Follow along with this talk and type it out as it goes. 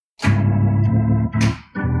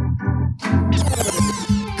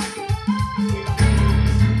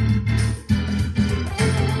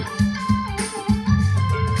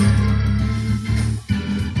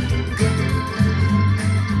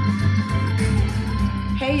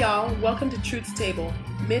Hey y'all, welcome to Truth's Table,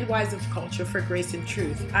 Midwives of Culture for Grace and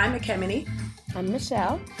Truth. I'm Ekemini. I'm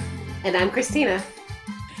Michelle. And I'm Christina.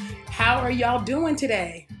 How are y'all doing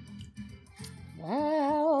today?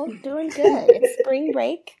 Well, doing good. It's spring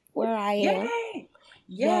break where I am. Yay!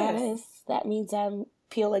 Yes. That means I'm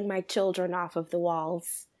peeling my children off of the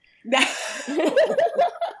walls.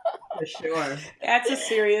 For sure. That's a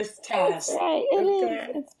serious task. That's right.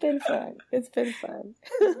 It is. It's been fun.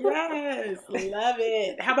 Yes. Love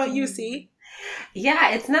it. How about you, C?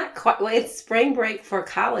 Yeah, it's not quite. Well, it's spring break for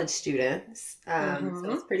college students, so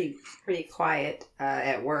it's pretty quiet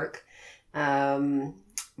at work.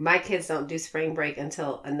 My kids don't do spring break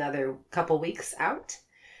until another couple weeks out,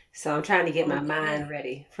 so I'm trying to get my mind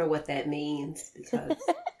ready for what that means. Because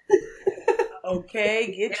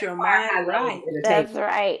okay, get your mind right. That's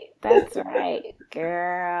right,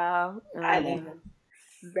 girl. I know.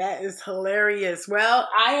 That is hilarious. Well,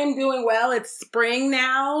 I am doing well. It's spring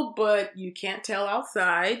now, but you can't tell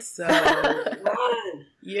outside. So,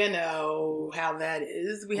 you know how that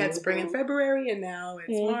is. We had spring in February, and now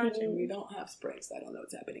it's March, and we don't have spring, so I don't know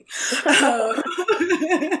what's happening.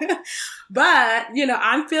 But,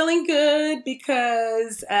 I'm feeling good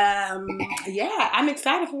because, I'm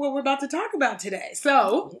excited for what we're about to talk about today.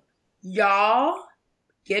 So, y'all,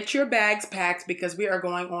 get your bags packed because we are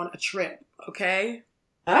going on a trip, okay?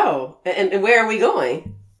 Oh, and where are we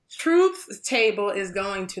going? Truth's Table is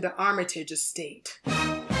going to the Armitage estate.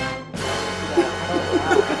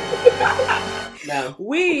 No.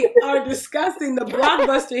 We are discussing the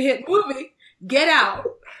blockbuster hit movie, Get Out,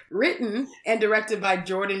 written and directed by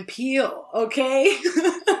Jordan Peele, okay?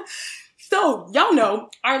 So, y'all know,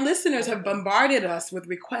 our listeners have bombarded us with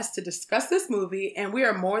requests to discuss this movie, and we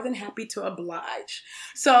are more than happy to oblige.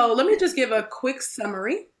 So, let me just give a quick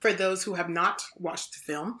summary for those who have not watched the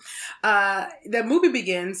film. The movie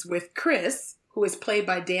begins with Chris, who is played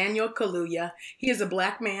by Daniel Kaluuya. He is a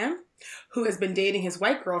black man who has been dating his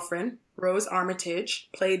white girlfriend, Rose Armitage,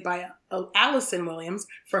 played by Allison Williams.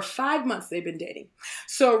 For 5 months they've been dating.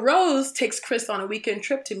 So, Rose takes Chris on a weekend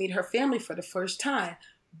trip to meet her family for the first time,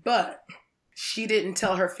 but she didn't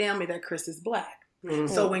tell her family that Chris is black. Mm-hmm.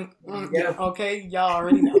 So when, okay, y'all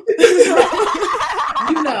already know.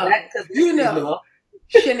 you know,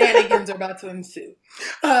 shenanigans are about to ensue.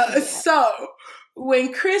 So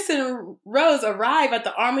when Chris and Rose arrive at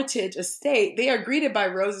the Armitage estate, they are greeted by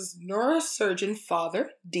Rose's neurosurgeon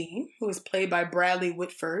father, Dean, who is played by Bradley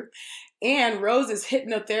Whitford, and Rose's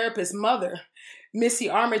hypnotherapist mother, Missy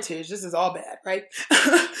Armitage. This is all bad, right?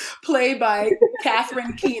 Played by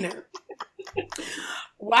Catherine Keener.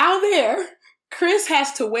 While there, Chris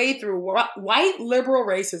has to wade through white liberal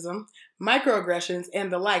racism, microaggressions,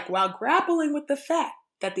 and the like, while grappling with the fact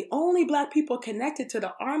that the only black people connected to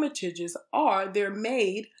the Armitages are their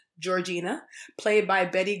maid, Georgina, played by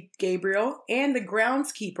Betty Gabriel, and the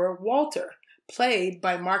groundskeeper, Walter, played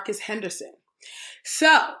by Marcus Henderson.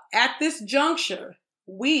 So, at this juncture,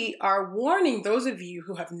 we are warning those of you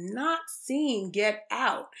who have not seen Get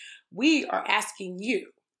Out. We are asking you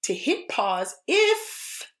to hit pause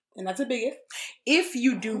and that's a big if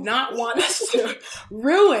you do not want us to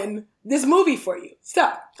ruin this movie for you.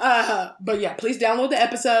 So, but yeah, please download the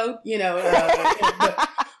episode,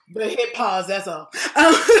 but hit pause, that's all.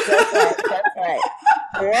 That's right.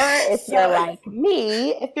 Or if you're like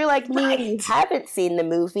me and you haven't seen the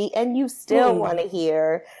movie and you still want to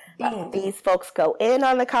hear these folks go in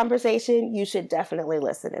on the conversation, you should definitely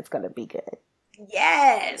listen. It's going to be good.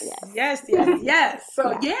 Yes.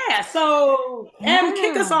 So,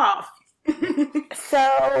 kick us off.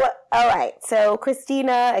 So, all right. So,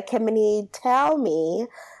 Christina Ekemini, tell me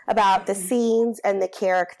about the scenes and the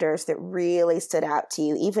characters that really stood out to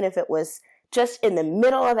you, even if it was just in the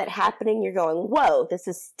middle of it happening, you're going, whoa, this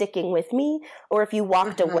is sticking with me. Or if you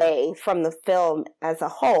walked away from the film as a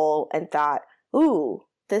whole and thought, ooh,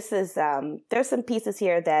 this is, there's some pieces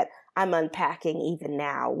here that I'm unpacking even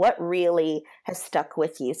now. What really has stuck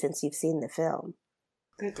with you since you've seen the film?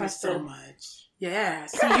 Good question. So much. Yeah.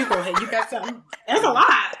 See, you go ahead. You got something. There's a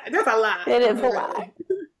lot. It is a lot.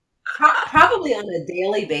 Probably on a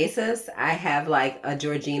daily basis, I have like a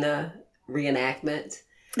Georgina reenactment.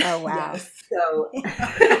 Oh, wow. Yes. So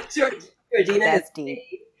Georgina That's is deep.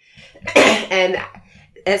 And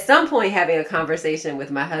at some point, having a conversation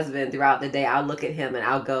with my husband throughout the day, I'll look at him and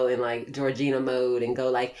I'll go in like Georgina mode and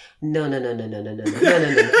go like, no.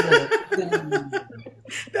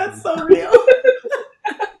 That's so real.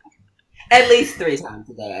 At least 3 times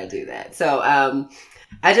a day I do that. So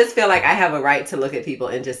I just feel like I have a right to look at people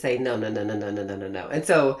and just say, no. And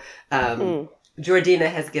so Georgina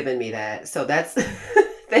has given me that. So that's,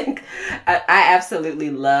 I absolutely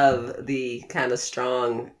love the kind of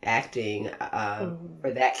strong acting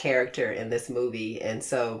for that character in this movie. And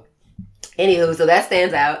so, anywho, so that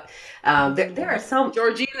stands out. There are some.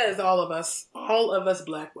 Georgina is all of us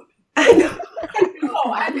Black women. I know.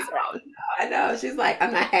 I know. She's like,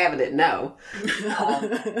 I'm not having it. No.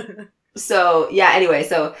 So yeah. Anyway,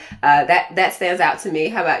 so that stands out to me.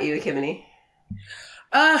 How about you, Kimini?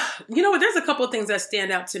 You know what? There's a couple of things that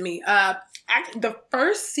stand out to me. The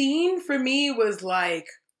first scene for me was like,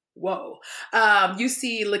 whoa. You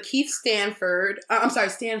see Lakeith Stanfield.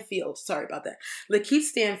 Sorry about that. Lakeith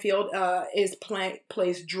Stanfield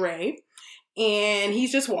plays Dre, and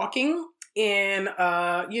he's just walking in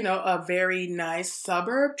a very nice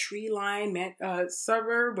suburb, tree-lined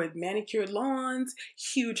suburb with manicured lawns,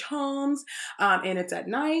 huge homes, and it's at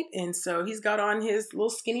night, and so he's got on his little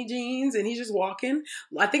skinny jeans and he's just walking,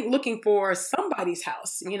 I think looking for somebody's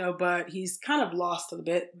house, but he's kind of lost a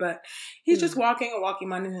bit, but he's just walking,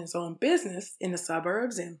 minding his own business in the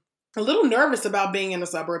suburbs, and a little nervous about being in the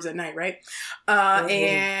suburbs at night, right?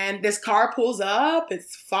 And this car pulls up,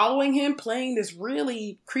 it's following him, playing this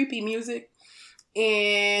really creepy music.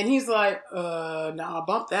 And he's like, nah,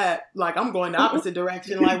 bump that. Like, I'm going the opposite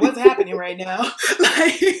direction. Like, what's happening right now?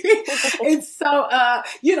 And so,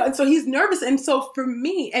 and so he's nervous. And so for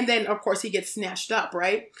me, and then of course he gets snatched up,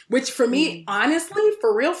 right? Which for me, honestly,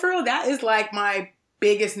 for real, that is like my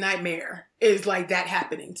biggest nightmare, is like that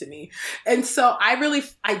happening to me. And so I really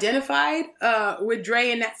identified with Dre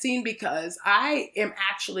in that scene, because I am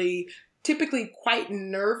actually typically quite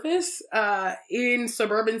nervous in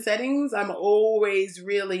suburban settings. I'm always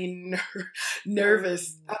really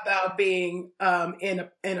nervous about being in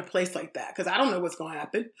a place like that, because I don't know what's going to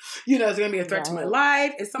happen. Is there going to be a threat to my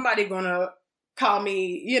life? Is somebody going to call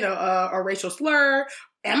me, a racial slur?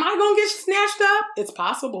 Am I going to get snatched up? It's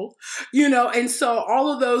possible, and so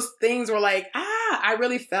all of those things were like, I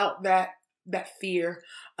really felt that fear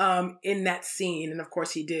in that scene. And of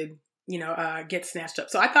course he did, get snatched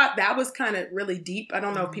up. So I thought that was kind of really deep. I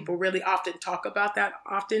don't know if people really often talk about that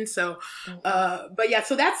often. So, but yeah,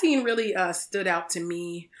 so that scene really stood out to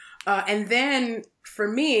me. And then for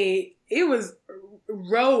me, it was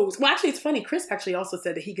Rose. Well, actually, it's funny. Chris actually also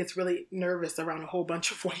said that he gets really nervous around a whole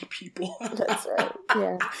bunch of white people. That's right.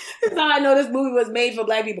 Yeah. That's how I know this movie was made for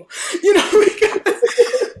Black people. Because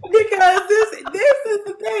this is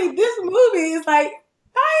the thing. This movie is like,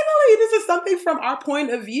 finally, this is something from our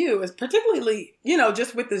point of view. It's particularly,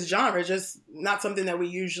 just with this genre, just not something that we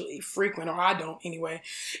usually frequent, or I don't anyway.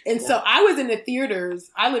 And so I was in the theaters.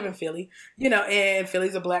 I live in Philly, and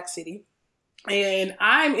Philly's a Black city. And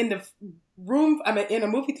I'm in the room, I'm in a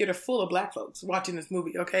movie theater full of Black folks watching this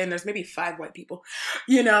movie, okay? And there's maybe 5 white people,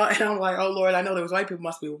 and I'm like, oh Lord, I know those white people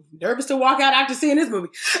must be nervous to walk out after seeing this movie.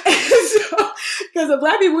 Because the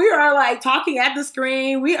Black people, we are like talking at the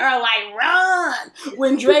screen, we are like, run.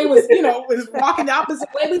 When Dre was, was walking the opposite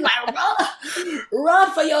way, we like,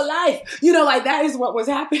 run for your life. Like that is what was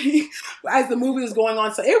happening as the movie was going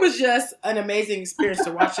on. So it was just an amazing experience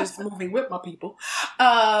to watch this movie with my people.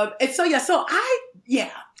 And so,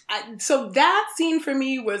 so that scene for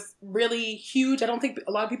me was really huge. I don't think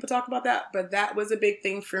a lot of people talk about that, but that was a big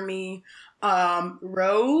thing for me.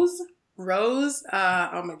 Rose,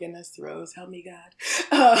 oh my goodness, Rose, help me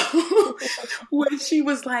God. When she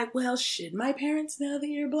was like, well, should my parents know that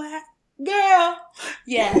you're Black? Girl,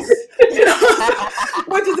 yes.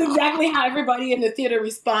 Which is exactly how everybody in the theater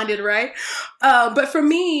responded, right? But for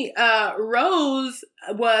me, Rose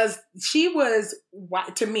was,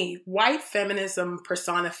 to me, white feminism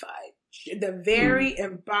personified. The very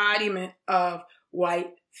embodiment of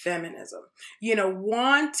white feminism.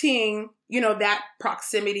 Wanting, that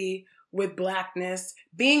proximity with Blackness,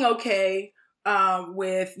 being okay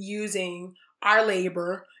with using our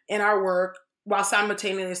labor and our work while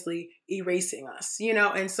simultaneously erasing us,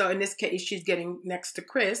 and so in this case, she's getting next to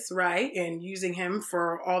Chris, right? And using him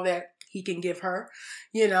for all that he can give her,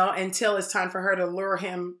 until it's time for her to lure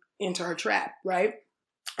him into her trap, right?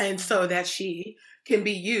 And so that she can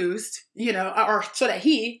be used, or so that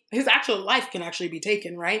his actual life can actually be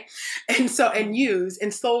taken, right? And used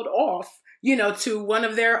and sold off, to one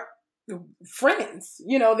of their friends,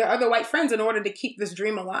 their other white friends, in order to keep this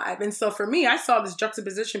dream alive. And so for me, I saw this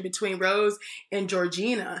juxtaposition between Rose and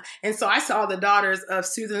Georgina. And so I saw the daughters of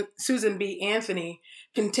Susan B. Anthony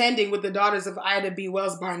contending with the daughters of Ida B.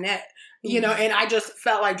 Wells Barnett, and I just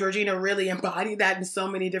felt like Georgina really embodied that in so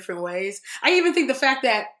many different ways. I even think the fact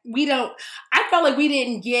that I felt like we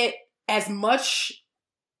didn't get as much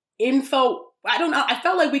info I don't know. I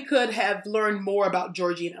felt like we could have learned more about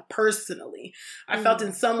Georgina personally. I felt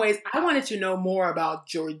in some ways I wanted to know more about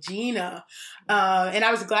Georgina. And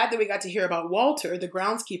I was glad that we got to hear about Walter, the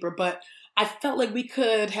groundskeeper, but I felt like we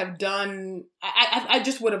could have done, I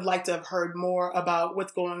just would have liked to have heard more about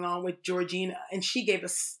what's going on with Georgina. And she gave a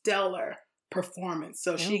stellar performance.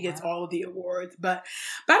 So she gets all of the awards. But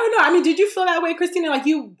I don't know. I mean, did you feel that way, Christina? Like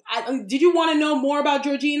did you want to know more about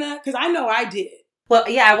Georgina? Because I know I did. Well,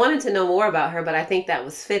 yeah, I wanted to know more about her, but I think that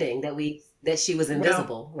was fitting that she was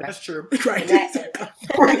invisible. Well, right? That's true.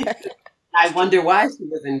 Right. I wonder why she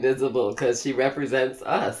was invisible, because she represents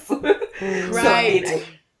us. Right.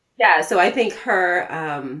 So I think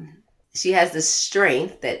her, she has this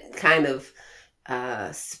strength that kind of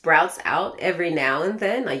sprouts out every now and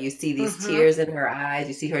then. Like you see these tears in her eyes.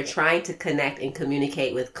 You see her trying to connect and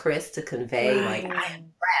communicate with Chris to convey, like, I am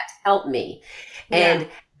trapped, help me. And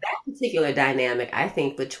that particular dynamic, I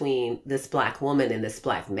think, between this Black woman and this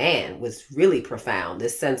Black man was really profound.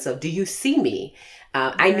 This sense of, do you see me?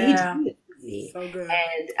 I need you to see me. So good.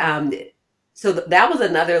 And so that was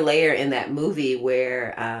another layer in that movie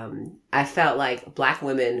where I felt like Black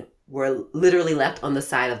women were literally left on the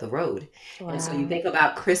side of the road. Wow. And so you think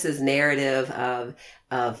about Chris's narrative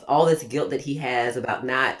of all this guilt that he has about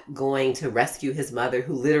not going to rescue his mother,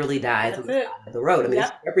 who literally dies on the side of the road. I mean,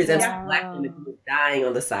 it represents a Black woman who is dying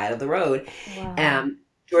on the side of the road. Wow.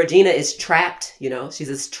 Georgina is trapped, she's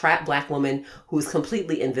this trapped Black woman who's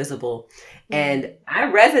completely invisible. And I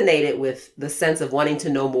resonated with the sense of wanting to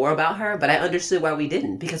know more about her, but I understood why we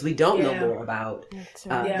didn't, because we don't know more about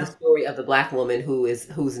the story of the Black woman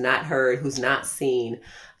who's not heard, who's not seen,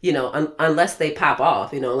 unless they pop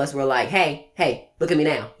off, unless we're like, hey, look at me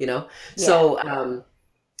now, So,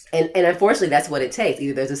 and unfortunately that's what it takes.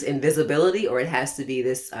 Either there's this invisibility or it has to be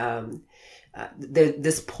this,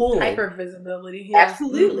 this pulling, hypervisibility,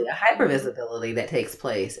 absolutely a hypervisibility that takes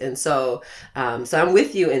place. And so I'm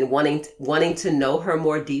with you in wanting to know her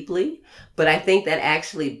more deeply, but I think that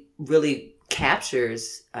actually really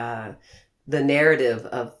captures the narrative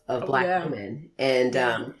of Black women. And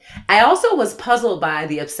I also was puzzled by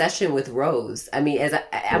the obsession with Rose. I mean, as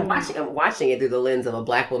I'm watching it through the lens of a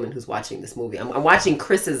Black woman who's watching this movie. I'm watching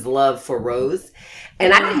Chris's love for Rose,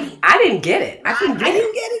 and I didn't get it. I didn't get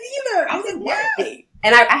it either. I was like, why?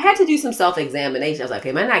 And I had to do some self-examination. I was like, okay,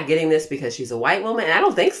 am I not getting this because she's a white woman? And I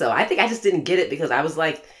don't think so. I think I just didn't get it because I was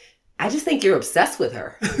like, I just think you're obsessed with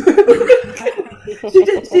her.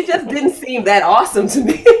 She just didn't seem that awesome to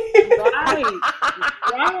me. Right.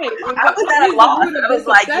 I was at a loss. I was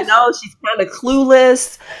like, she's kind of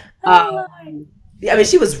clueless. I mean,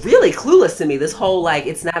 she was really clueless to me. This whole, like,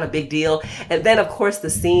 it's not a big deal. And then, of course, the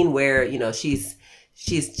scene where, she's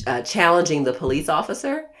challenging the police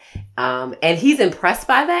officer. And he's impressed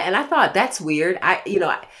by that. And I thought, that's weird.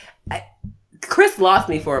 Chris lost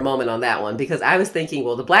me for a moment on that one, because I was thinking,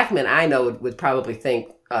 well, the Black men I know would probably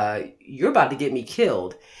think, you're about to get me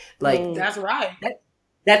killed. Like, that's right.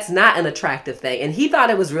 That's not an attractive thing. And he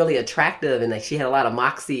thought it was really attractive and like she had a lot of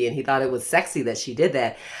moxie and he thought it was sexy that she did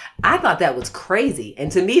that. I thought that was crazy.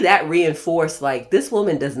 And to me, that reinforced, like, this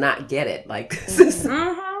woman does not get it. Like, this is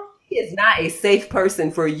not a safe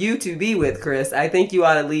person for you to be with, Chris. I think you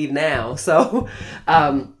ought to leave now. So,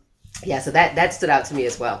 so that stood out to me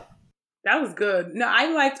as well. That was good. No,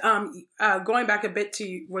 I liked going back a bit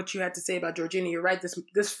to what you had to say about Georgina. You're right.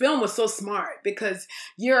 This film was so smart, because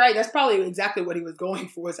you're right. That's probably exactly what he was going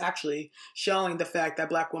for, is actually showing the fact that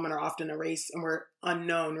Black women are often erased and we're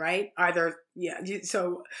unknown, right?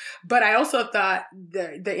 So, but I also thought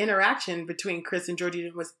the interaction between Chris and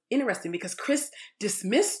Georgina was interesting, because Chris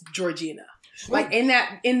dismissed Georgina. Like in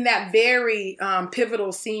that very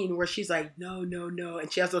pivotal scene where she's like, no,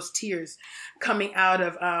 and she has those tears coming out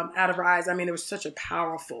of her eyes. I mean, it was such a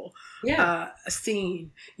powerful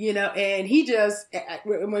scene, and he just,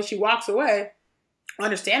 when she walks away,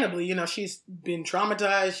 understandably, she's been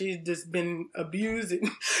traumatized. She's just been abused.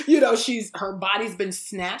 And, her body's been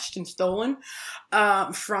snatched and stolen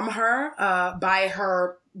from her by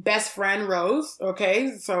her best friend, Rose.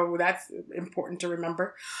 Okay. So that's important to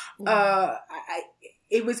remember.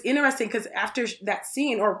 It was interesting because after that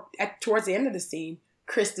scene, or towards the end of the scene,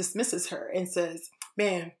 Chris dismisses her and says,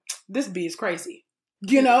 man, this bee is crazy,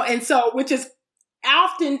 and so, which is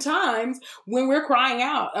oftentimes when we're crying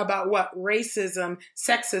out about what racism,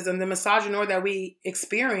 sexism, the misogyny that we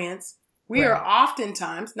experience, we are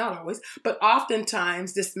oftentimes, not always, but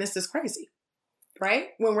oftentimes dismissed as crazy, right?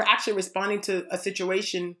 When we're actually responding to a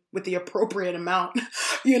situation with the appropriate amount,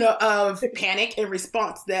 of panic and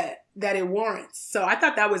response that it warrants. So I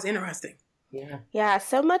thought that was interesting. Yeah,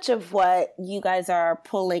 so much of what you guys are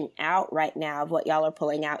pulling out right now, of what y'all are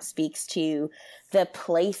pulling out, speaks to the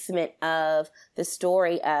placement of the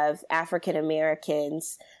story of African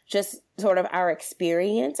Americans, just sort of our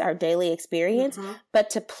experience, our daily experience, but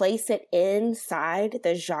to place it inside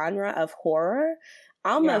the genre of horror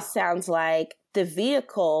almost sounds like the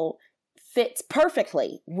vehicle fits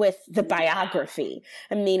perfectly with the biography.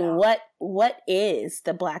 I mean, what is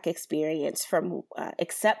the Black experience from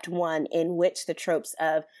except one in which the tropes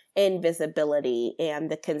of invisibility and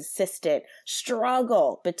the consistent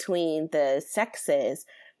struggle between the sexes,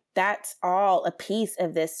 that's all a piece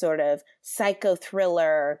of this sort of psycho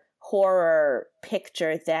thriller horror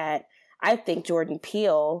picture that I think Jordan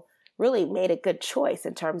Peele really made a good choice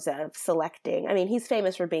in terms of selecting. I mean, he's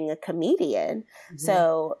famous for being a comedian.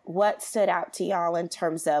 So what stood out to y'all in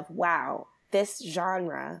terms of, wow, this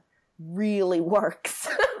genre really works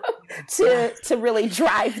to really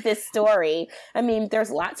drive this story? I mean, there's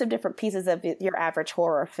lots of different pieces of your average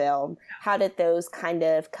horror film. How did those kind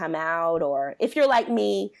of come out? Or if you're like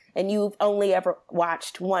me and you've only ever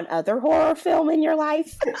watched one other horror film in your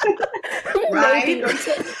life, right?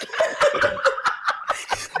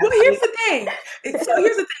 Well, here's the thing.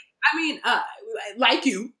 I mean, like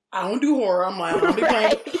you, I don't do horror. I'm like,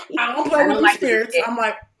 I don't play with the spirits. I'm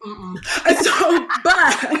like, And so,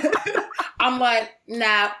 but I'm like,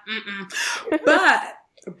 nah,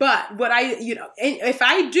 But what if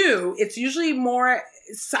I do, it's usually more.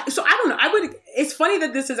 So I don't know. It's funny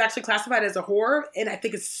that this is actually classified as a horror, and I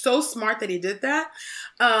think it's so smart that he did that.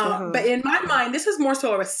 But in my mind, this is more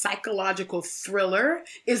so of a psychological thriller.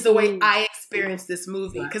 Is the way I experience this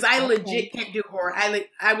movie, because I legit can't do horror.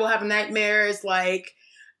 I will have nightmares. Like,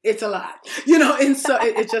 it's a lot, and so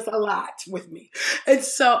it's just a lot with me. And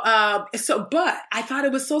so, but I thought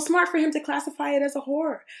it was so smart for him to classify it as a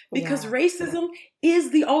horror, because racism is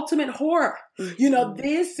the ultimate horror.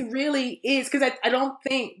 This really is, because I don't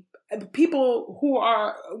think people who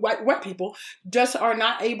are white people just are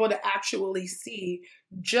not able to actually see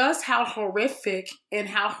just how horrific and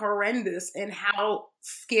how horrendous and how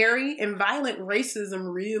scary and violent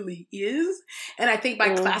racism really is. And I think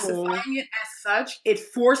by classifying it as such, it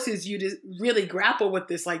forces you to really grapple with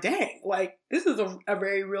this, like, dang, like, this is a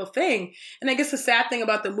very real thing. And I guess the sad thing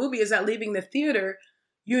about the movie is that leaving the theater,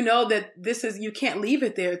 that you can't leave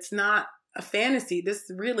it there. It's not a fantasy. This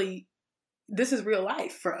is real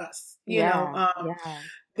life for us,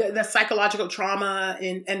 the psychological trauma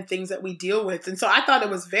and things that we deal with. And so I thought it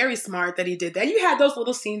was very smart that he did that. You had those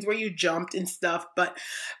little scenes where you jumped and stuff, but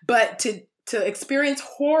to experience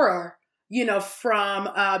horror, from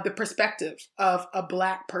the perspective of a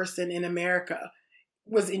Black person in America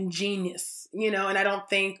was ingenious, and I don't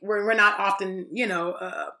think we're not often,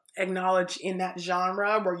 acknowledged in that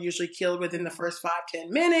genre. We're usually killed within the first 5-10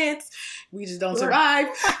 minutes. We just don't survive,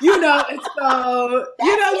 and so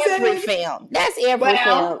that's every film. That's every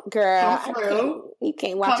film, girl. You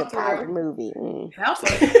can't watch a pirate movie.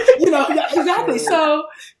 Exactly. So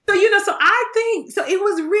I think so. It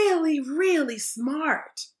was really, really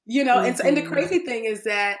smart, And so, and the crazy thing is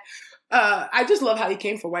that. I just love how he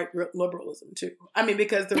came for white liberalism too. I mean,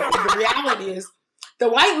 because the reality is the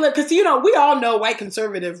white, because we all know white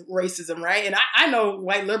conservative racism, right? And I know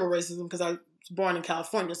white liberal racism because I was born in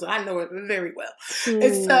California, so I know it very well.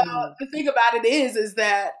 And so the thing about it is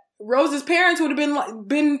that Rose's parents would have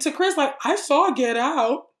been to Chris like, I saw Get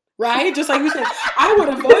Out, right? Just like you said, I would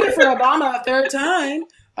have voted for Obama a third time.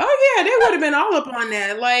 Oh yeah, they would have been all up on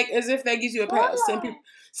that, like as if that gives you a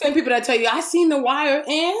same people that tell you I seen The Wire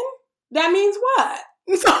and. That means what?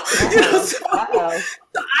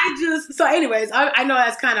 So anyways, I know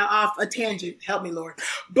that's kind of off a tangent. Help me, Lord.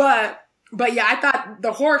 But yeah, I thought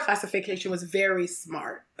the horror classification was very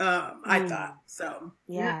smart. I thought so.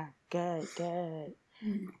 Yeah. Good.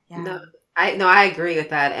 Yeah. I agree with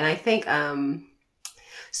that. And I think,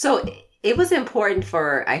 so it was important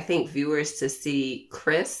for, I think, viewers to see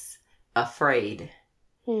Chris afraid.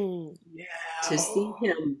 To see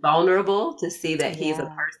him vulnerable, to see that he's a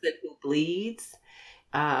person who bleeds.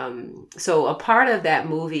 So a part of that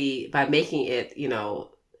movie, by making it,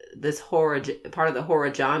 this horror, part of the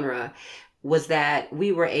horror genre, was that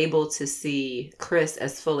we were able to see Chris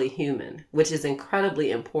as fully human, which is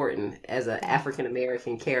incredibly important as an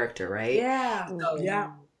African-American character, right? Yeah.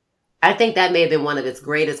 So, I think that may have been one of its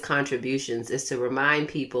greatest contributions, is to remind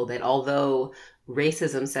people that although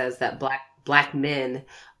racism says that Black men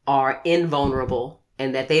are invulnerable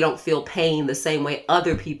and that they don't feel pain the same way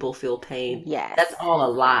other people feel pain. Yes. That's all a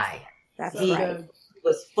lie. He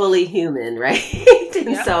was fully human, right?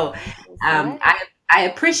 And so I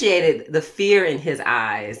appreciated the fear in his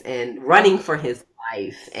eyes and running for his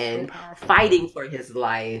life and powerful. fighting for his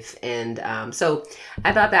life. And so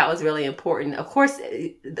I thought that was really important. Of course,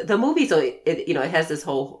 the movie, so it has this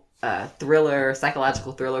whole thriller,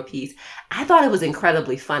 psychological thriller piece. I thought it was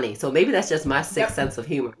incredibly funny. So maybe that's just my sixth sense of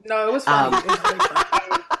humor. No, it was funny.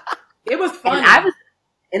 It was funny.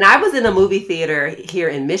 And I was in a movie theater here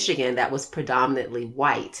in Michigan that was predominantly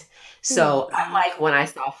white. So unlike when I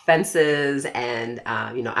saw Fences and,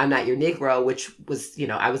 I'm Not Your Negro, which was,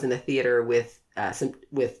 I was in a theater with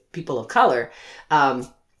people of color,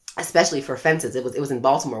 especially for Fences. It was in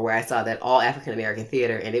Baltimore where I saw that all African-American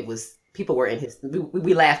theater, and people were in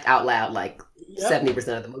we laughed out loud like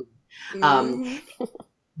 70% of the movie.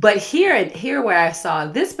 But here where I saw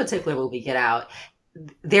this particular movie, Get Out,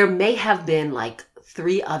 there may have been like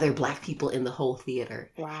 3 other Black people in the whole theater.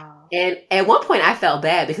 Wow. And at one point I felt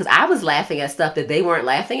bad because I was laughing at stuff that they weren't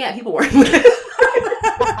laughing at. People weren't laughing.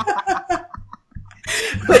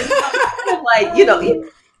 But like, you know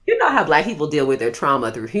how Black people deal with their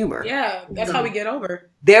trauma through humor. Yeah, that's how we get over.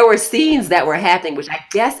 There were scenes that were happening, which I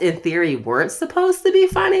guess in theory weren't supposed to be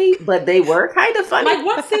funny, but they were kind of funny. Like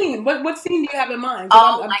what scene? What scene do you have in mind?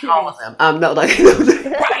 Oh, like all of them. No, like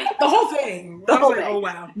right, the whole thing. The whole thing. Oh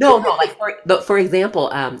wow. No, like for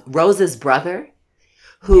example, Rose's brother,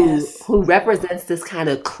 who represents this kind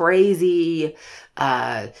of crazy,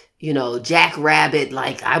 Jack Rabbit,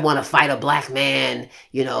 like, I want to fight a Black man,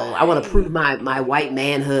 I want to prove my white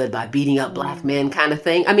manhood by beating up Black men kind of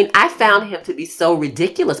thing. I mean, I found him to be so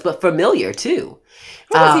ridiculous, but familiar too.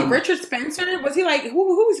 Who was he? Richard Spencer? Was he like,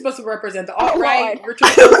 who was he supposed to represent? The alt-right Richard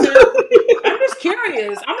Spencer? I'm just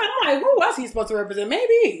curious. I'm like, who was he supposed to represent?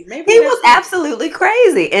 Maybe he was absolutely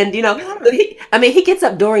crazy. And, he gets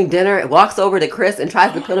up during dinner and walks over to Chris and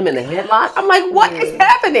tries to put him in the headlock. I'm like, what is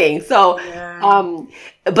happening? So,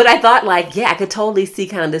 but I thought I could totally see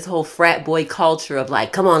kind of this whole frat boy culture of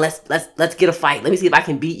like, come on, let's get a fight. Let me see if I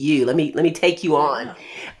can beat you. Let me take you on.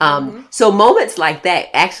 So moments like that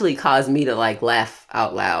actually caused me to like laugh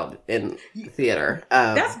out loud in the theater.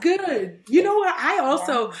 That's good. You know what? I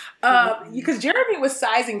also, because Jeremy was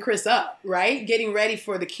sizing Chris up, right? Getting ready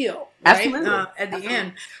for the kill, right? Absolutely. At the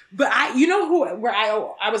end. But I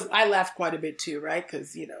laughed quite a bit too, right?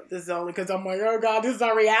 Because, this is only because I'm like, oh God, this is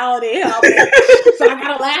our reality. So I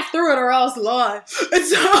gotta laugh through it or else, Lord. And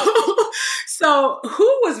so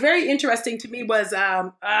who was very interesting to me was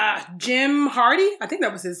Jim Hardy. I think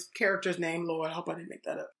that was his character's name. Lord, I hope I didn't make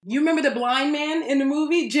that up. You remember the blind man in the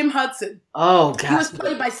movie? Jim Hudson. Oh, gosh. He was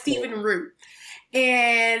played by Stephen Root.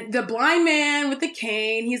 And the blind man with the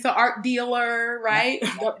cane, he's the art dealer, right?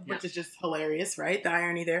 Which is just hilarious, right? The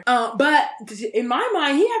irony there. But in my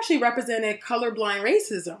mind, he actually represented colorblind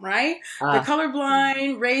racism, right? The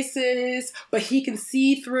colorblind racist, but he can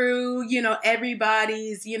see through,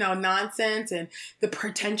 everybody's, nonsense and the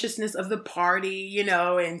pretentiousness of the party,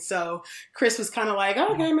 and so Chris was kind of like,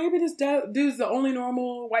 okay, maybe this dude's the only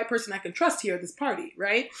normal white person I can trust here at this party,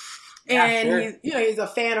 right? And he's a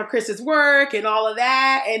fan of Chris's work and all of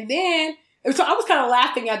that. And then, so I was kind of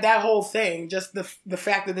laughing at that whole thing, just the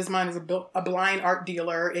fact that this man is a blind art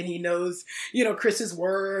dealer and he knows, Chris's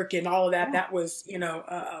work and all of that. That was,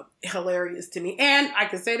 hilarious to me. And I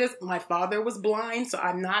can say this, my father was blind, so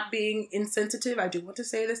I'm not being insensitive. I do want to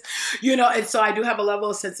say this, and so I do have a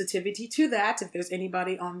level of sensitivity to that. If there's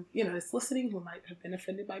anybody on, that's listening who might have been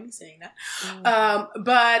offended by me saying that. I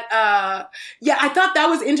thought that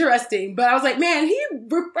was interesting, but I was like, man, he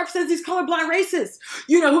represents these colorblind racists,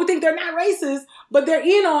 who think they're not racist, but they're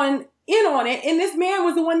in on it. And this man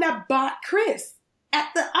was the one that bought Chris at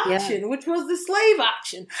the auction, which was the slave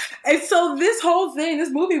auction. And so this whole thing, this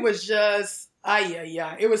movie was just,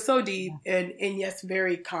 it was so deep and yes,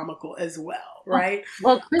 very comical as well, right?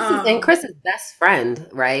 Well, Chris's best friend,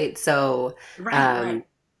 right? So, right.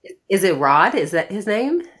 Is it Rod? Is that his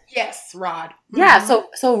name? Yes, Rod. Yeah,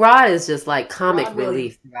 so Rod is just like comic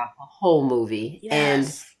relief throughout the whole movie.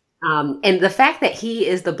 Yes. And the fact that he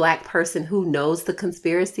is the Black person who knows the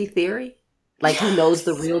conspiracy theory, like who knows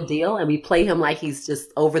the real deal, and we play him like he's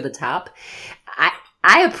just over the top.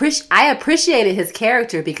 I appreciated his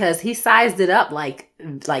character because he sized it up like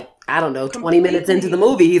I don't know, 20 minutes into the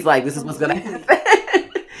movie, he's like, this is what's gonna happen.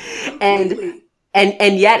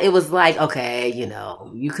 And yet it was like, okay,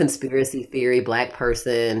 you conspiracy theory Black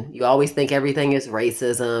person, you always think everything is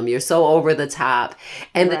racism, you're so over the top.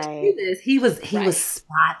 And the truth is he was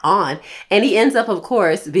spot on. And he ends up, of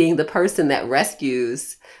course, being the person that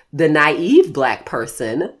rescues the naive Black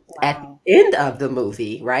person at the end of the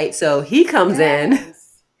movie, right? So he comes in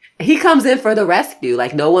he comes in for the rescue.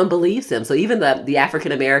 Like, no one believes him. So even the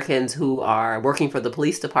African Americans who are working for the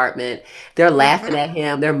police department, they're laughing at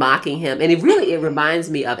him, they're mocking him. And it reminds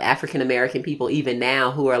me of African American people even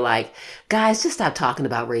now who are like, guys, just stop talking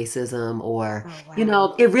about racism, or,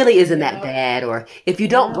 it really isn't that bad. Or if you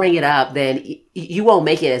don't bring it up, then you won't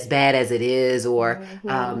make it as bad as it is. Or,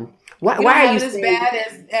 why are you as bad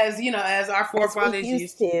as our forefathers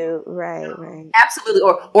used to? Right. Absolutely.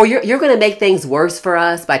 Or you're going to make things worse for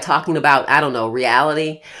us by talking about, I don't know,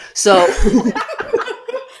 reality. So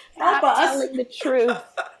stop telling the truth.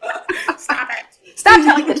 Stop it. Stop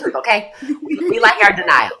telling the truth, okay? We like our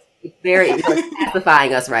denial. It's very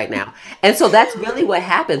pacifying us right now. And so that's really what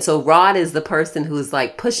happened. So Rod is the person who's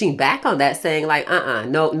like pushing back on that, saying like,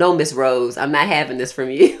 no, Miss Rose, I'm not having this from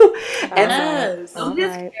you. And so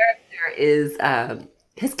his character is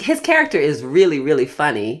his character is really, really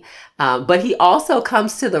funny. But he also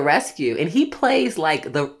comes to the rescue, and he plays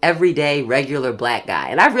like the everyday regular Black guy.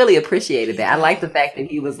 And I really appreciated that. I like the fact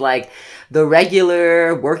that he was like the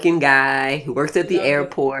regular working guy who works at the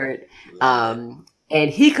airport. And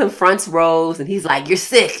he confronts Rose, and he's like, you're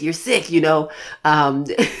sick,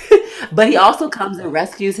 but he also comes and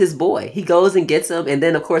rescues his boy. He goes and gets him. And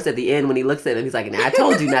then, of course, at the end, when he looks at him, he's like, I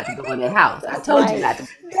told you not to go in that house. I told you not to.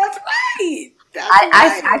 That's right.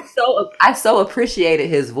 I so appreciated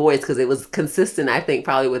his voice, because it was consistent, I think,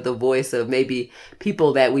 probably with the voice of maybe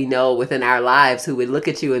people that we know within our lives who would look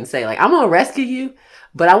at you and say, like, I'm going to rescue you,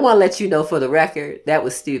 but I want to let you know for the record, that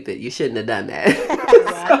was stupid. You shouldn't have done that.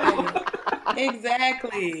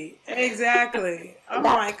 Exactly. I'm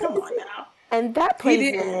like, come on now. And that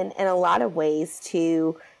plays in a lot of ways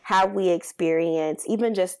to how we experience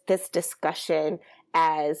even just this discussion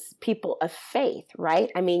as people of faith,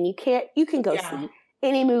 right? I mean, you can go see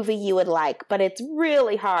any movie you would like, but it's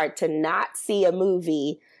really hard to not see a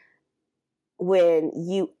movie when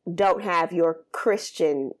you don't have your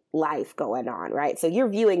Christian life going on, right? So you're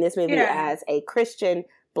viewing this movie as a Christian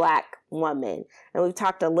Black woman. And we've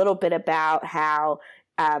talked a little bit about how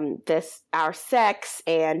our sex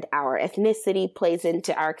and our ethnicity plays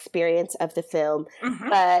into our experience of the film.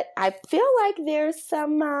 But I feel like there's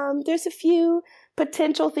a few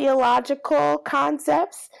potential theological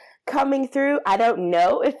concepts coming through. I don't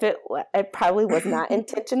know if it probably was not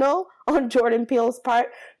intentional on Jordan Peele's part,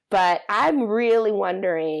 but I'm really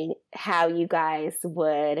wondering how you guys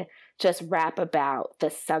would just rap about the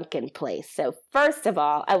sunken place. So first of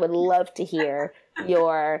all, I would love to hear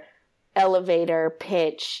your elevator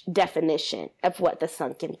pitch definition of what the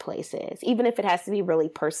sunken place is, even if it has to be really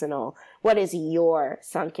personal. What is your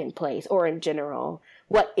sunken place, or in general,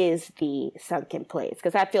 what is the sunken place?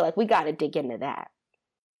 Because I feel like we got to dig into that.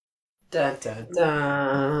 Dun, dun,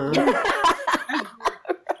 dun.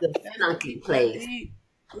 The sunken place.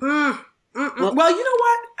 Well, you know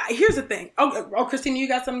what? Here's the thing. Oh, Christina, you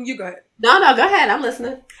got something? You go ahead. No, go ahead. I'm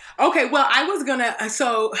listening. Okay, well, I was gonna,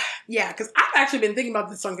 because I've actually been thinking about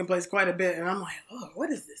the sunken place quite a bit, and I'm like, oh,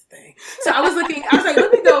 what is this thing? So I was like,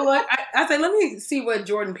 let me go look. I said, let me see what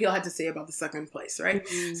Jordan Peele had to say about the sunken place, right?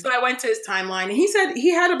 Mm-hmm. So I went to his timeline, and he said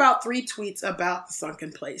he had about 3 tweets about the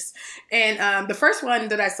sunken place. And the first one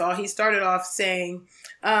that I saw, he started off saying,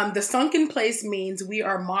 the sunken place means we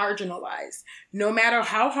are marginalized. No matter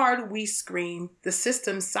how hard we scream, the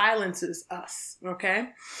system silences us, okay?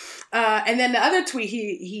 And then the other tweet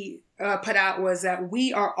he put out was that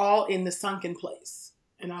we are all in the sunken place.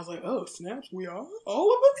 And I was like, oh, snaps, we are?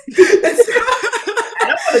 All of us?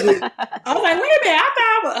 I was like, wait a minute,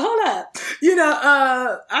 hold up.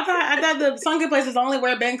 I thought the sunken place is only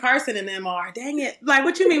where Ben Carson and them are. Dang it. Like,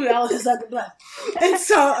 what you mean we all in the sunken place? And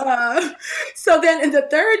so then in the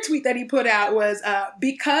third tweet that he put out was,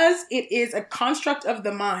 because it is a construct of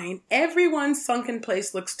the mind, everyone's sunken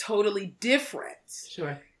place looks totally different.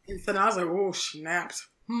 Sure. And so I was like, oh, snaps.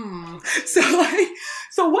 So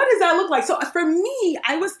what does that look like? So for me,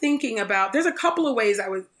 I was thinking about, there's a couple of ways I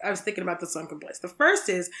was thinking about the sunken place. The first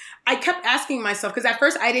is I kept asking myself, because at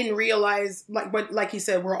first I didn't realize, like he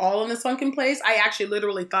said, we're all in the sunken place. I actually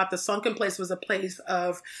literally thought the sunken place was a place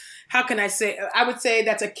of, how can I say, I would say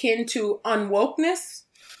that's akin to unwokeness.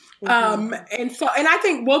 Mm-hmm. And I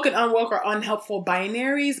think woke and unwoke are unhelpful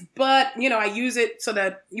binaries, but I use it so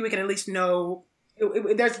that we can at least know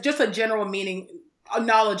there's just a general meaning, a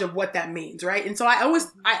knowledge of what that means, right? And so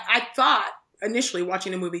I thought initially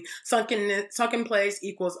watching the movie, sunken place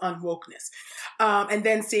equals unwokeness. And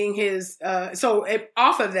then seeing his,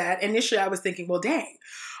 off of that, initially I was thinking, well, dang,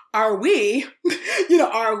 are we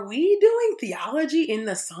doing theology in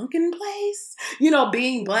the sunken place?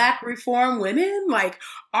 Being Black reform women, like,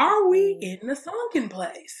 are we in the sunken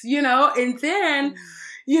place? And then,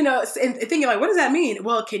 and thinking like, what does that mean?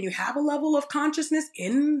 Well, can you have a level of consciousness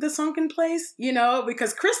in the sunken place?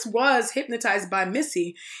 Because Chris was hypnotized by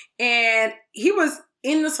Missy, and he was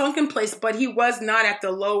in the sunken place, but he was not at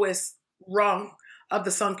the lowest rung of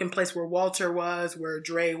the sunken place where Walter was, where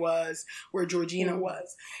Dre was, where Georgina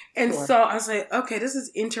was. And so I was like, okay, this is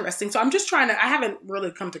interesting. So I'm just I haven't really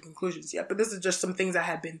come to conclusions yet, but this is just some things I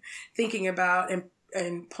had been thinking about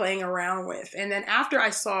and playing around with. And then after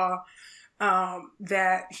I saw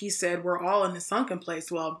that he said, we're all in the sunken place.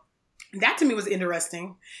 Well, that to me was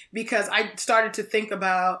interesting because I started to think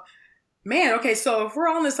about, man, okay, so if we're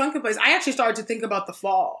all in the sunken place, I actually started to think about the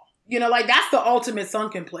fall. Like that's the ultimate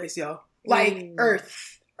sunken place, yo. Like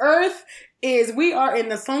Earth. Earth is, we are in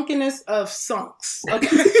the sunkenest of sunks. Okay.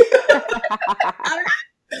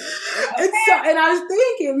 And I was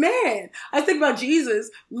thinking, man, I think about Jesus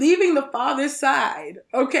leaving the Father's side,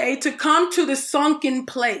 okay, to come to the sunken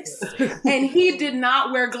place. And he did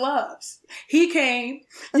not wear gloves. He came,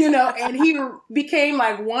 and he became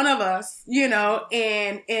like one of us,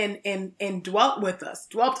 and dwelt with us,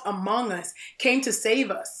 dwelt among us, came to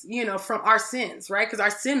save us, from our sins, right? Because our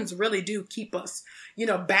sins really do keep us,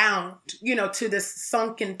 bound, to this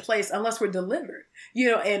sunken place unless we're delivered,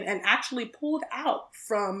 and actually pulled out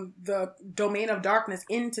from the domain of darkness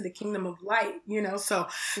into the kingdom of light, So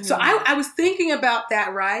I was thinking about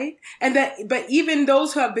that, right? But even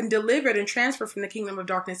those who have been delivered and transferred from the kingdom of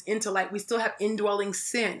darkness into light, we still have indwelling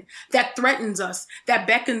sin that threatens us, that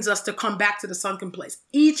beckons us to come back to the sunken place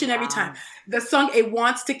each and every time. It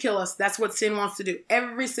wants to kill us. That's what sin wants to do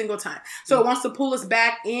every single time. So it wants to pull us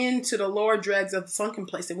back into the lower dregs of the sunken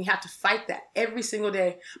place. And we have to fight that every single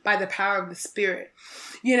day by the power of the Spirit,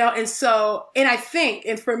 and I think,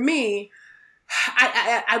 and for me,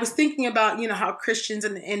 I was thinking about, how Christians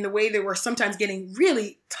and the way they were sometimes getting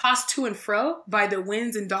really tossed to and fro by the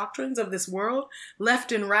winds and doctrines of this world,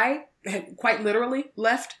 left and right, quite literally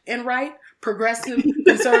left and right, progressive,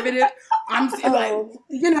 conservative. I'm like,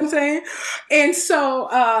 what I'm saying? And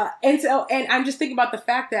I'm just thinking about the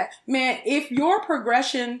fact that, man, if your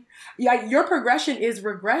progression is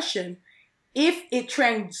regression, if it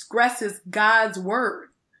transgresses God's word.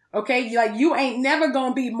 Okay, like you ain't never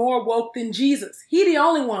gonna be more woke than Jesus. He the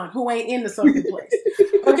only one who ain't in the sunken place.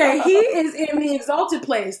 Okay, he is in the exalted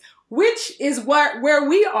place, which is where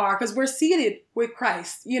we are, because we're seated with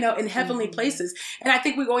Christ, in heavenly places. And I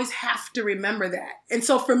think we always have to remember that. And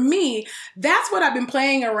so for me, that's what I've been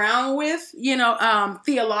playing around with,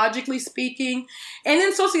 theologically speaking. And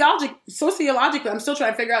then sociologically, I'm still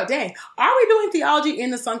trying to figure out, dang, are we doing theology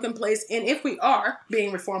in the sunken place? And if we are,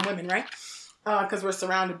 being Reformed women, right? Because we're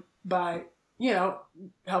surrounded by,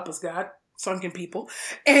 help us God, sunken people.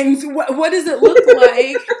 And what does it look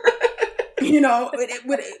like?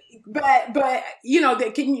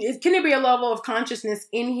 Can there be a level of consciousness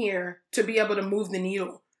in here to be able to move the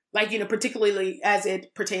needle? Like, particularly as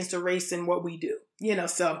it pertains to race and what we do,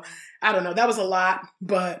 so I don't know. That was a lot,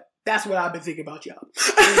 but that's what I've been thinking about, y'all.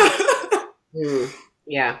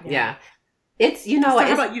 Yeah. It's,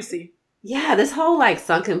 how about you, C? Yeah, this whole like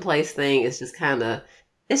sunken place thing is just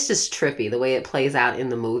it's just trippy the way it plays out in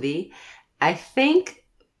the movie. I think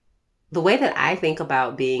the way that I think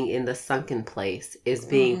about being in the sunken place is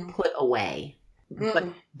being put away,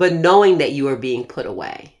 but knowing that you are being put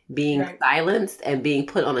away, being silenced and being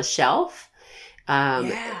put on a shelf,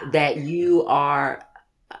 that you are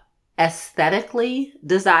aesthetically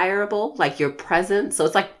desirable, like your presence. So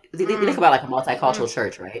it's like, you think about like a multicultural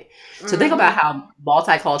church, right? So think about how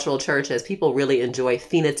multicultural churches, people really enjoy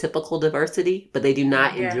phenotypical diversity, but they do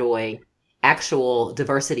not enjoy actual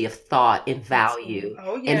diversity of thought and value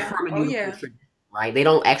and hermeneutical, right? They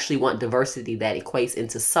don't actually want diversity that equates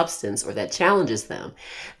into substance or that challenges them.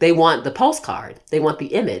 They want the postcard. They want the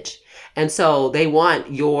image. And so they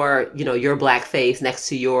want your Black face next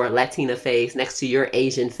to your Latina face, next to your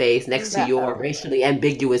Asian face, next to your racially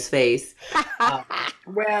ambiguous face.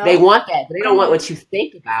 They want that, but they don't want what you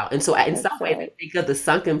think about. And so in some ways, I think of the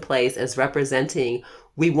sunken place as representing,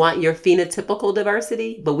 we want your phenotypical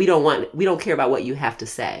diversity, but we don't care about what you have to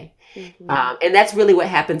say. And that's really what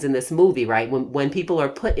happens in this movie, right? When people are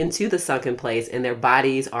put into the sunken place and their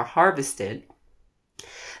bodies are harvested,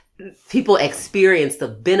 people experience the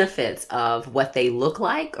benefits of what they look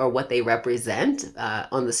like or what they represent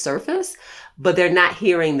on the surface, but they're not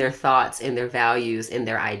hearing their thoughts and their values and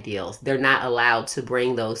their ideals. They're not allowed to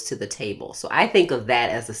bring those to the table. So I think of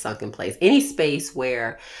that as a sunken place. Any space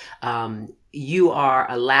where you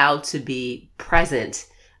are allowed to be present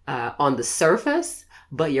on the surface,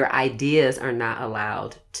 but your ideas are not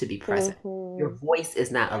allowed to be present. Mm-hmm. Your voice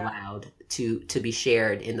is not allowed to be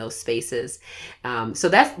shared in those spaces. So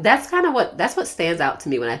that's kind of what stands out to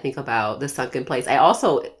me when I think about The Sunken Place. I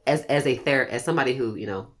also, as somebody who, you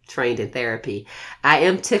know, trained in therapy, I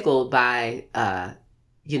am tickled by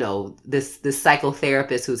you know, this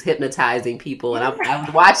psychotherapist who's hypnotizing people, and I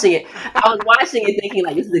was watching it. I was watching it, thinking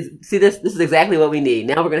like, this is exactly what we need.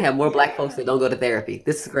 Now we're gonna have more Black folks that don't go to therapy.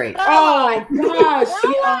 This is great. Oh gosh!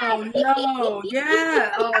 Oh no!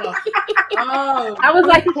 Yeah. Oh. I was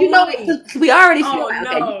like, you know, we already feel like,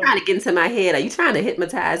 okay, no. you're trying to get into my head. Are you trying to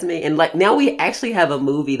hypnotize me? And like now we actually have a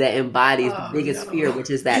movie that embodies the biggest fear,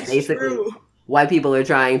 which is that basically white people are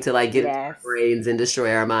trying to like get into our brains and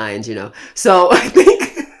destroy our minds. You know, so I think.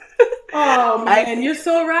 Oh man, you're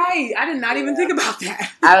so right. I did not even think about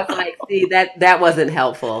that. I was like, see, that wasn't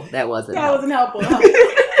helpful. That wasn't helpful.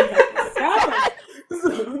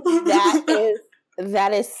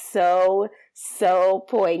 That is so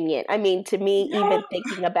poignant. I mean, to me, even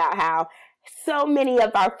thinking about how so many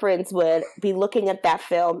of our friends would be looking at that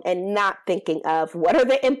film and not thinking of what are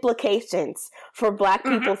the implications for Black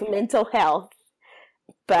people's mental health.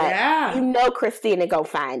 But you know Christina gonna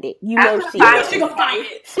find it. You know she gonna find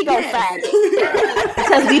it. She gonna find it.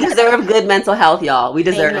 Because we deserve good mental health, y'all. We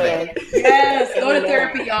deserve it. Yes, go to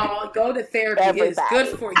therapy, y'all. Go to therapy. Everybody. It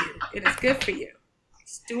is good for you. It is good for you.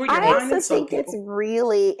 Steward your mind and soul. I also think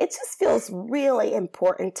it just feels really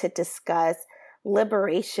important to discuss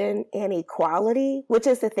liberation and equality, which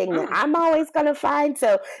is the thing that I'm always going to find.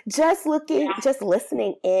 So just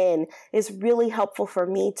listening in is really helpful for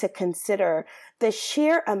me to consider the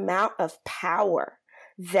sheer amount of power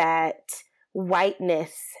that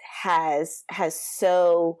whiteness has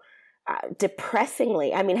so depressingly,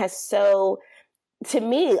 to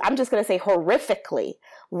me, I'm just going to say horrifically,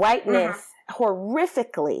 whiteness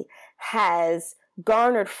horrifically has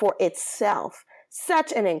garnered for itself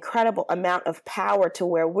such an incredible amount of power to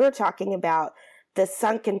where we're talking about the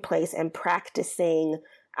sunken place and practicing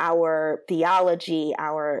our theology,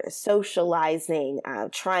 our socializing,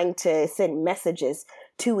 trying to send messages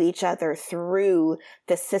to each other through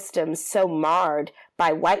the system so marred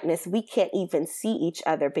by whiteness. We can't even see each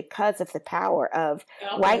other because of the power of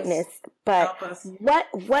whiteness. But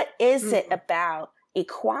what is it about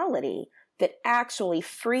equality that actually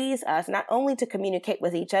frees us not only to communicate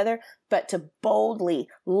with each other, but to boldly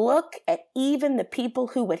look at even the people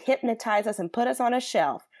who would hypnotize us and put us on a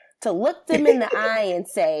shelf, to look them in the eye and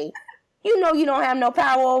say, you know, you don't have no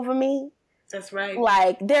power over me. That's right.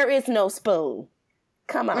 Like, there is no spoon.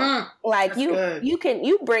 Come on. Like,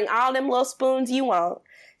 you bring all them little spoons you want,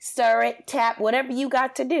 stir it, tap, whatever you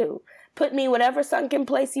got to do. Put me whatever sunken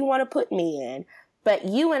place you want to put me in. But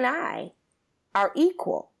you and I are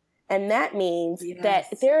equal. And that means that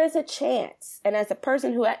there is a chance. And as a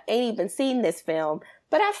person who ain't even seen this film,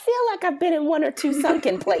 but I feel like I've been in one or two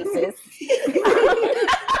sunken places.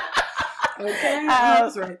 Okay,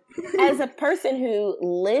 that's right. As a person who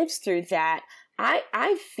lives through that,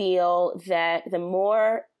 I feel that the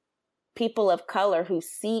more people of color who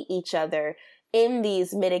see each other in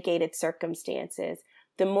these mitigated circumstances,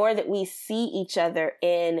 the more that we see each other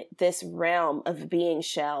in this realm of being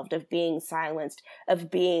shelved, of being silenced,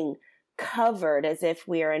 of being covered as if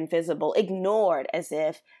we are invisible, ignored as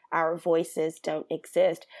if our voices don't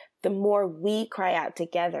exist, the more we cry out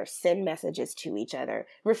together, send messages to each other,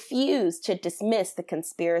 refuse to dismiss the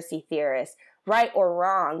conspiracy theorists, right or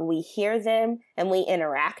wrong, we hear them and we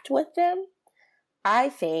interact with them, I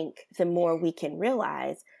think the more we can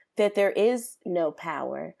realize that there is no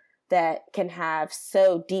power that can have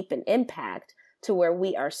so deep an impact to where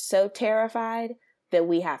we are so terrified that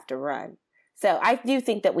we have to run. So I do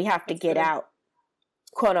think that we have to get out,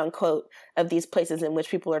 quote unquote, of these places in which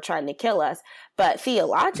people are trying to kill us. But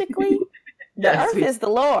theologically, the earth is the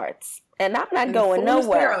Lord's, and I'm not going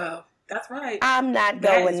nowhere. That's right. I'm not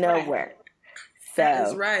going nowhere. So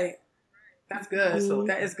that's right. That's good. So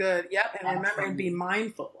that is good. Yep. And remember, and be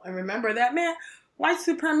mindful. And remember that, man, white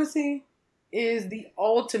supremacy is the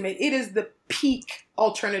ultimate. It is the peak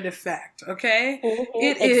alternative fact. Okay.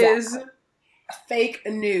 It is fake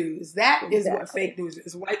news. That is what fake news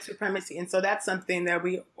is. White supremacy. And so that's something that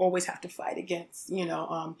we always have to fight against, you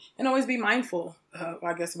know, and always be mindful,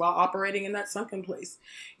 I guess, while operating in that sunken place,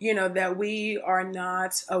 you know, that we are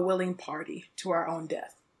not a willing party to our own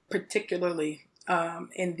death, particularly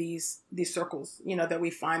in these circles, you know, that we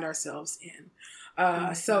find ourselves in.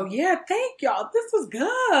 So yeah, thank y'all. This was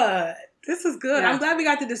good. This is good. Yeah. I'm glad we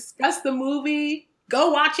got to discuss the movie.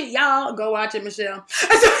 Go watch it, y'all. Go watch it, Michelle.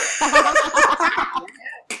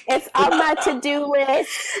 It's on my to-do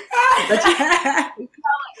list.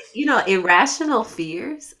 Irrational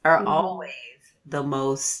fears are always the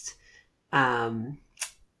most, they're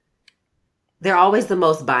always the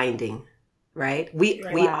most binding, right? We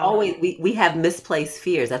have misplaced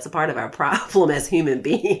fears. That's a part of our problem as human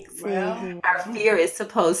beings. Well, our fear is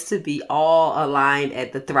supposed to be all aligned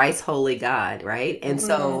at the thrice holy God, right? And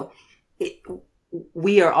so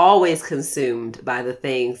we are always consumed by the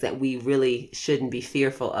things that we really shouldn't be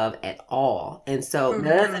fearful of at all. And so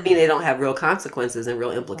that doesn't mean they don't have real consequences and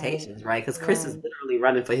real implications, right? Because Chris is literally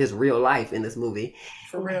running for his real life in this movie.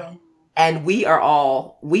 For real. And we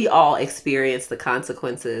all experience the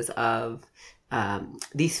consequences of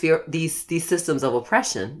these systems of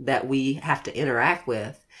oppression that we have to interact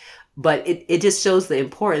with. But it just shows the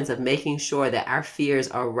importance of making sure that our fears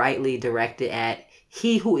are rightly directed at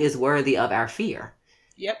He who is worthy of our fear.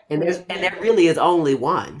 Yep. And there really is only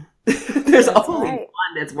one. There's only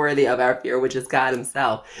one that's worthy of our fear, which is God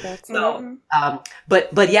Himself. That's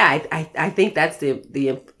but yeah, I think that's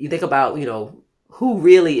the you think about, who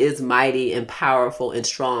really is mighty and powerful and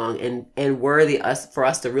strong and worthy for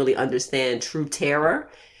us to really understand true terror,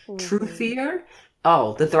 true fear.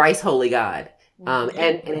 Oh, the thrice holy God.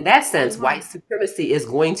 And in that sense, white supremacy is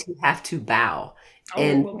going to have to bow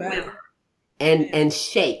and quiver and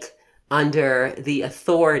shake under the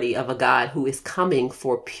authority of a God who is coming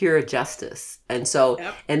for pure justice. And so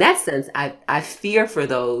in that sense, I fear for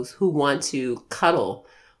those who want to cuddle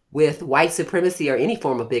with white supremacy or any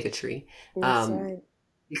form of bigotry.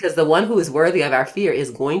 Because the one who is worthy of our fear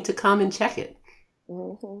is going to come and check it.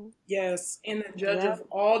 Yes. And the judge of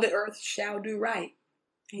all the earth shall do right.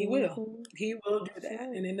 He will. He will do that.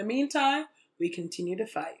 And in the meantime, we continue to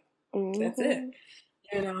fight. That's it.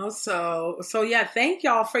 So yeah, thank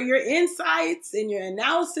y'all for your insights and your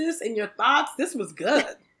analysis and your thoughts. This was good.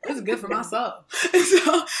 This is good for my soul.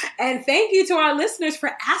 And thank you to our listeners for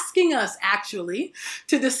asking us, actually,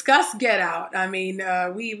 to discuss Get Out. I mean,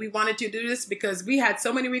 we wanted to do this because we had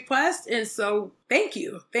so many requests. And so thank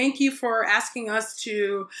you. Thank you for asking us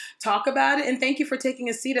to talk about it. And thank you for taking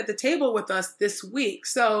a seat at the table with us this week.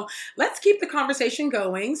 So let's keep the conversation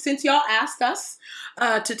going. Since y'all asked us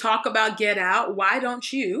to talk about Get Out, why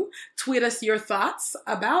don't you tweet us your thoughts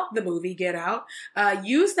about the movie Get Out?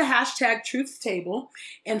 Use the hashtag TruthsTable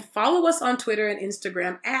and follow us on Twitter and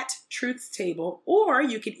Instagram at TruthsTable, or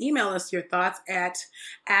you can email us your thoughts at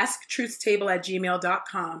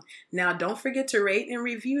asktruthstable@gmail.com. Now, don't forget to rate and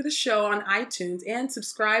review the show on iTunes and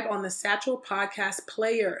subscribe on the Satchel Podcast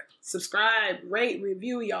Player. Subscribe, rate,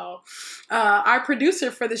 review, y'all. Our producer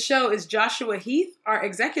for the show is Joshua Heath. Our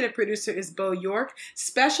executive producer is Bo York.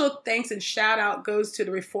 Special thanks and shout out goes to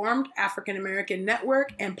the Reformed African American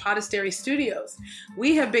Network and Podastery Studios.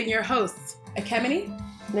 We have been your hosts, Ekemini,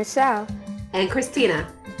 Michelle, and Christina.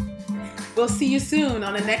 We'll see you soon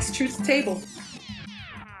on the next Truth's Table.